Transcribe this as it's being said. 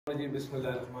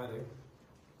Bismillahirrahmanirrahim.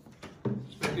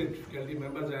 Respected faculty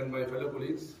members and my fellow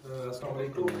colleagues,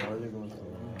 Assalamualaikum.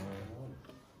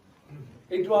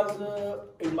 It was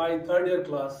in my third year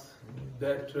class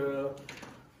that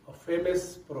a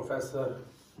famous professor,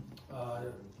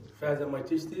 Faiz Ahmad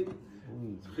Chishti,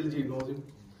 Khilji knows him.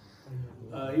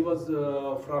 He was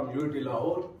from UIT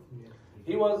Lahore.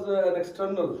 He was an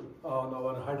external on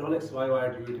our hydraulics Viva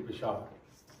at UIT Peshawar.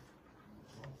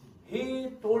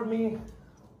 He told me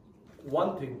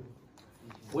one thing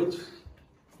which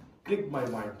clicked my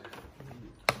mind.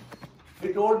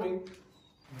 He told me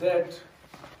that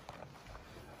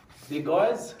the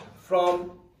guys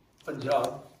from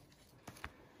Punjab,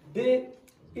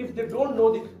 if they don't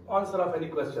know the answer of any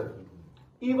question,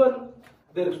 even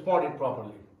they respond it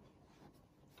properly.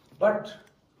 But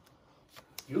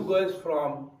you guys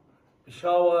from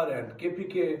Peshawar and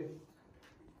KPK,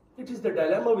 it is the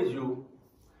dilemma with you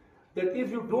that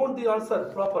if you don't the answer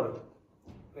proper,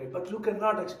 but you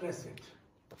cannot express it.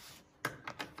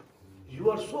 You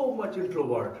are so much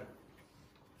introvert.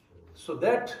 So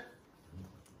that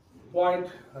point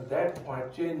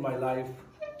changed my life,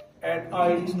 and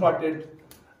I started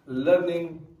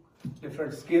learning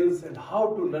different skills and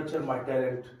how to nurture my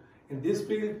talent in this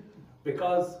field,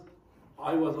 because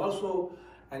I was also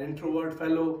an introvert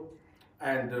fellow,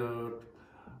 and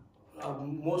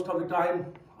most of the time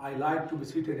I like to be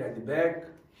seated at the back.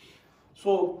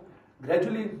 So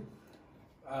gradually,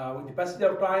 with the passage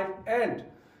of time and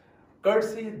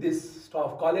courtesy this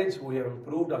staff college, we have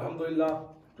improved, alhamdulillah,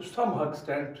 to some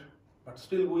extent, but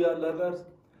still we are learners.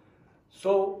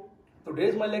 So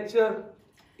today's my lecture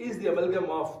is the amalgam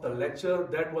of the lecture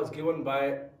that was given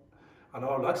by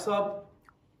Anwar Laksab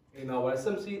in our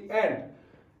SMC and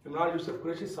Imran Yusuf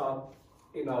Qureshi Saab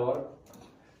in our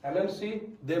MMC.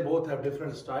 They both have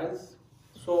different styles.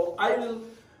 So I will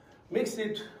mix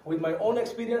it with my own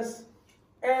experience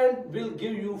and will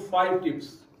give you 5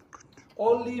 tips.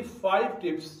 Only 5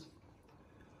 tips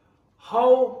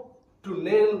how to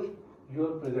nail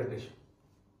your presentation.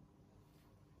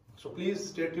 So please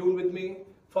stay tuned with me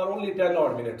for only 10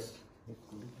 odd minutes.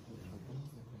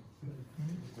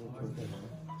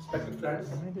 Respected friends,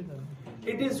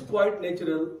 it is quite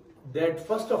natural that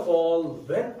first of all,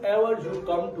 whenever you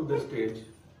come to the stage,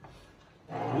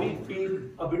 we feel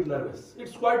a bit nervous.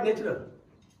 It's quite natural.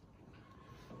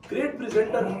 Great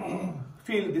presenter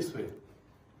feel this way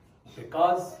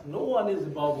because no one is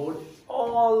above board.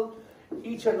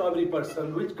 Each and every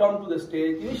person which come to the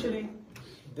stage, initially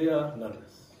they are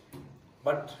nervous.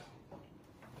 But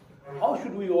how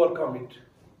should we overcome it?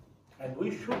 And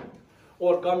we should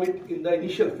overcome it in the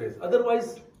initial phase.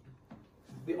 Otherwise,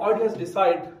 the audience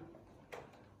decide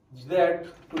that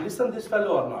to listen this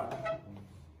fellow or not.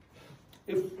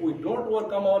 If we don't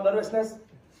overcome our nervousness,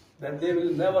 then they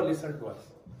will never listen to us.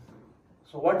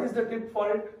 So what is the tip for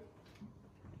it?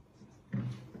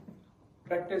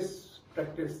 Practice,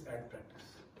 practice and practice.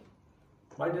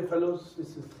 My dear fellows,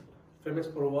 this is a famous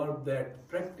proverb that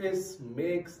practice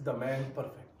makes the man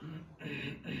perfect.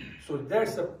 So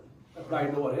that's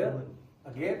applied over here.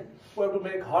 Again, we have to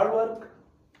make hard work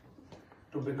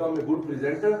to become a good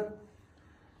presenter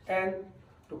and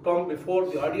to come before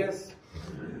the audience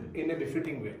in a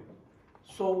befitting way.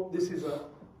 So this is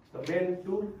the main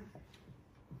tool,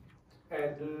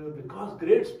 and because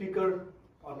great speakers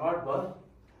are not born,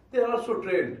 they are also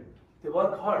trained. They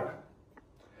work hard.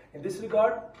 In this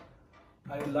regard,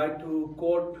 I would like to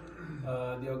quote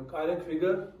the iconic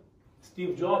figure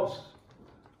Steve Jobs.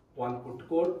 One could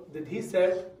quote that he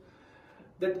said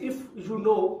that if you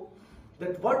know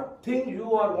that what thing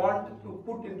you are want to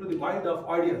put into the mind of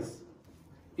audience,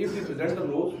 if the presenter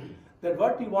knows that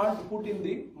what he wants to put in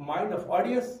the mind of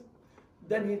audience,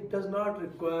 then he does not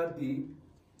require the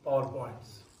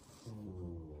PowerPoints.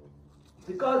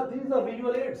 Because these are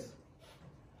visual aids.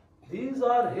 These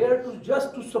are here to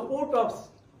just to support us.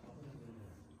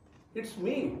 It's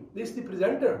me, this the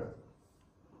presenter,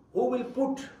 who will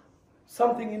put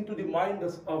something into the mind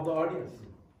of the audience.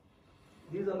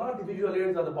 These are not the visual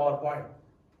aids or the PowerPoint.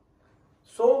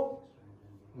 So,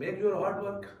 make your hard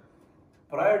work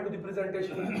prior to the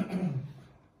presentation.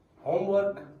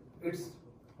 Homework, it's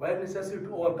very necessary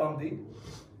to overcome the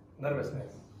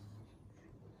nervousness.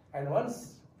 And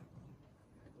once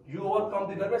you overcome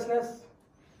the nervousness,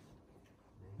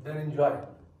 then enjoy.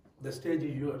 The stage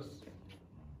is yours.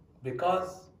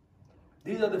 Because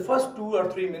these are the first 2 or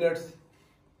 3 minutes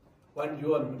when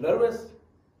you are nervous.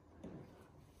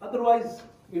 Otherwise,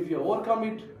 if you overcome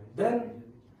it, then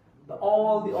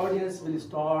all the audience will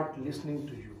start listening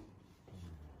to you.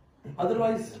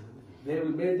 Otherwise, they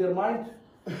will make their mind,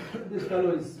 this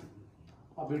fellow is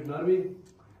a bit nervy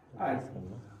and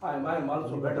I'm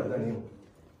also better than you.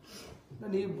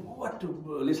 Then you what to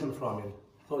listen from him.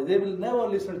 So they will never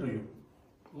listen to you.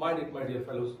 Mind it, my dear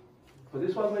fellows. So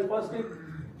this was my first tip.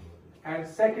 And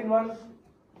second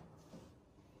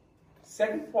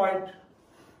point,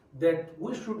 that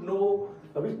we should know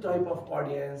which type of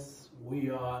audience we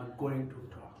are going to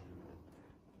talk.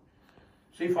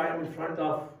 So if I am in front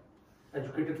of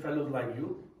educated fellows like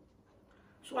you,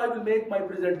 so I will make my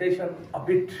presentation a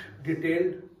bit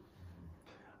detailed.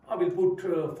 I will put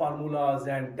formulas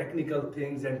and technical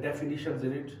things and definitions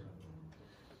in it.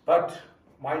 But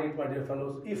mind it, my dear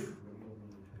fellows, if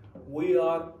we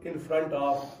are in front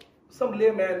of some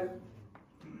layman,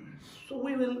 so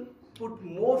we will put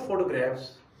more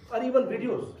photographs or even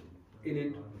videos in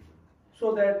it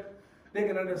so that they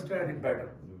can understand it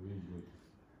better.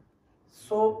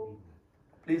 So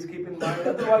please keep in mind,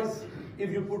 otherwise if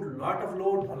you put a lot of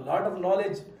load, a lot of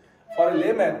knowledge for a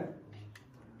layman,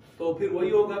 तो फिर वही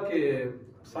होगा कि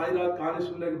सारी रात कहानी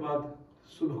सुनने के बाद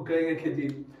सुबह कहेंगे कि जी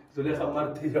जुलेखा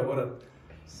मर्द थी या औरत.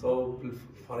 So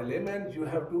for a layman you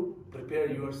have to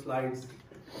prepare your slides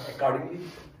accordingly.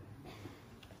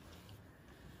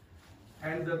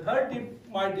 And the third tip,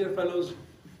 my dear fellows,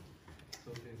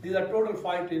 these are total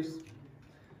 5 tips.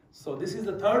 So this is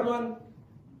the third one.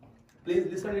 Please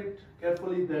listen it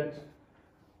carefully, that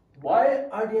why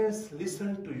audience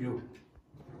listen to you.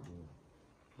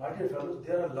 My dear fellows,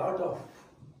 there are a lot of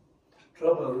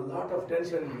trouble, a lot of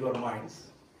tension in your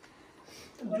minds.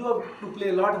 And you have to play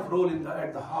a lot of role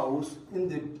at the house,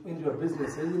 in your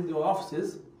businesses, in your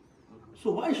offices. So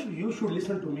why should you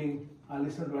listen to me or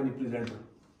listen to any presenter?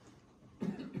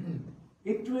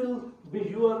 It will be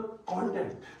your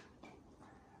content,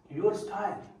 your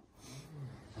style,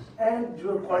 and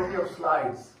your quality of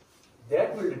slides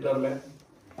that will determine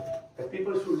that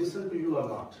people should listen to you or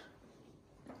not.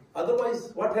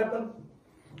 Otherwise, what happens?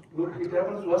 Look, it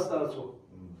happens to us also.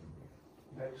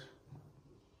 Right?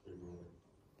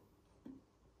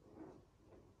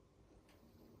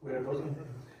 We are dozing.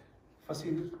 First,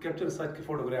 you capture such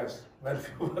photographs. When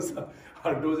few of us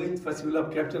are dozing, first you will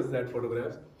have captured that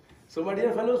photographs. So, my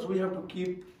dear fellows, we have to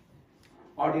keep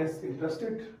audience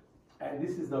interested, and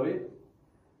this is the way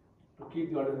to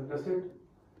keep the audience interested.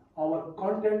 Our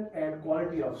content and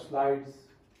quality of slides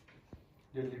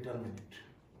will determine it.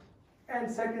 And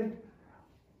second,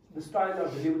 the style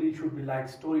of delivery should be like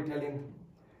storytelling.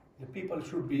 The people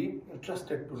should be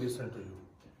interested to listen to you.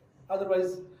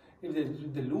 Otherwise, if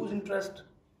they lose interest,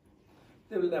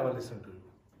 they will never listen to you.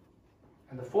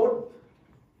 And the fourth,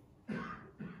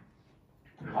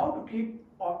 how to keep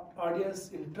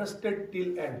audience interested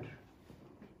till end.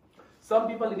 Some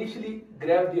people initially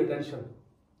grab the attention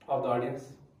of the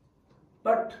audience,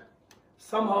 but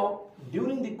somehow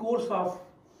during the course of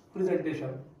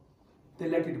presentation, they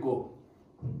let it go.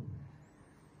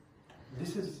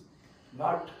 This is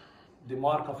not the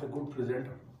mark of a good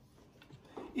presenter.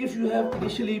 If you have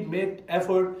initially made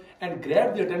effort and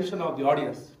grabbed the attention of the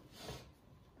audience,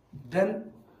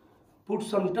 then put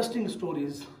some interesting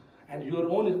stories and your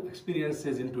own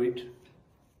experiences into it,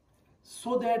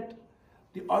 so that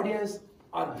the audience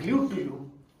are glued to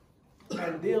you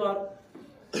and they are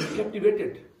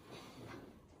captivated.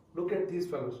 Look at these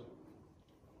fellows.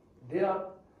 They are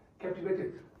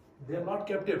captivated. They are not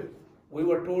captive. We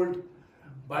were told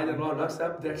by the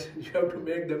WhatsApp that you have to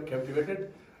make them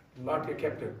captivated, not a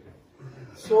captive.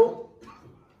 So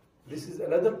this is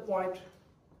another point,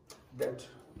 that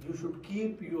you should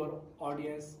keep your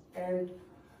audience and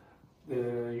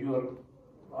your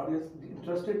audience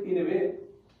interested in a way.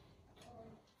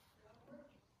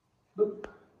 Look,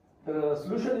 the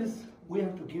solution is we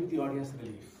have to give the audience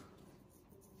relief.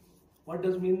 What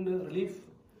does mean relief?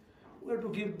 We have to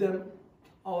give them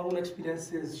our own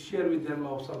experiences, share with them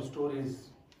of some stories,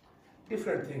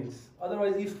 different things.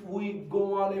 Otherwise, if we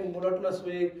go on a monotonous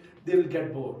way, they will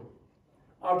get bored.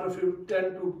 After 10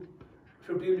 to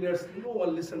 15 minutes, no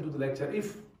one listen to the lecture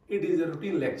if it is a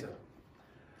routine lecture.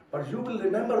 But you will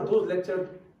remember those lectures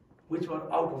which were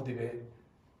out of the way,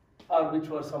 or which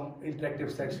were some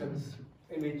interactive sections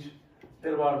in which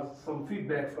there was some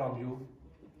feedback from you,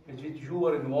 in which you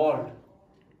were involved.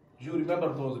 You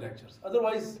remember those lectures.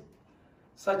 Otherwise,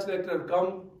 such lectures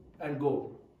come and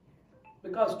go.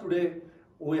 Because today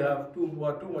we are too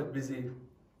much busy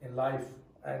in life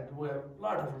and we have a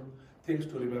lot of things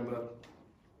to remember.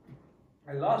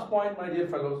 And last point, my dear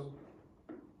fellows,